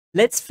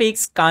Let's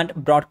fix can't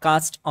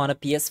broadcast on a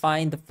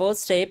PS5. In the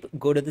first step,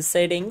 go to the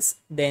settings,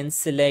 then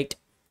select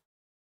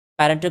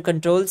parental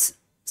controls.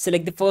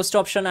 Select the first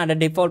option, add a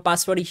default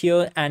password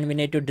here, and we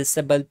need to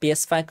disable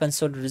PS5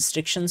 console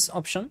restrictions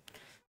option.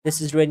 This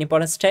is really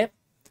important step.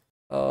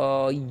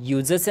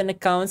 Users and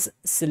accounts,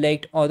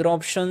 select other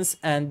options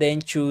and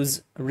then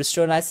choose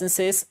restore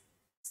licenses.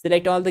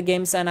 Select all the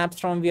games and apps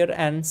from here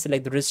and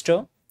select the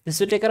restore. This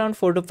will take around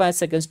 4 to 5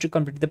 seconds to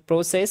complete the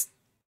process.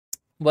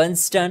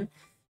 Once done,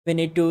 we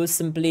need to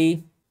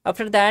simply,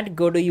 after that,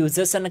 go to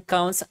users and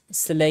accounts,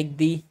 select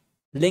the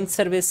link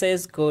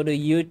services, go to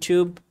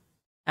YouTube,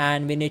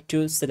 and we need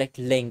to select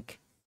link.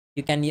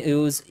 You can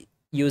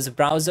use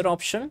browser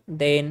option,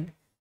 then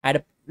add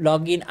a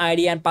login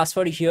ID and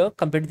password here.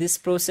 Complete this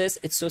process.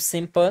 It's so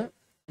simple.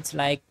 It's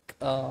like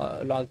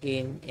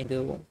login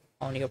into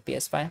on your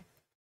PS5.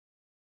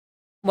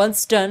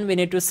 Once done, we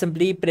need to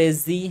simply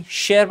press the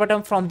share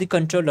button from the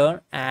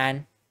controller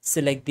and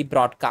select the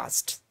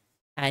broadcast.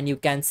 And you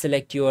can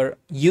select your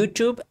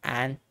YouTube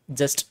and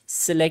just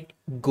select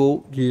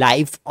go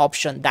live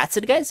option. That's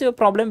it, guys. Your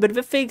problem will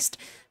be fixed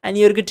and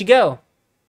you're good to go.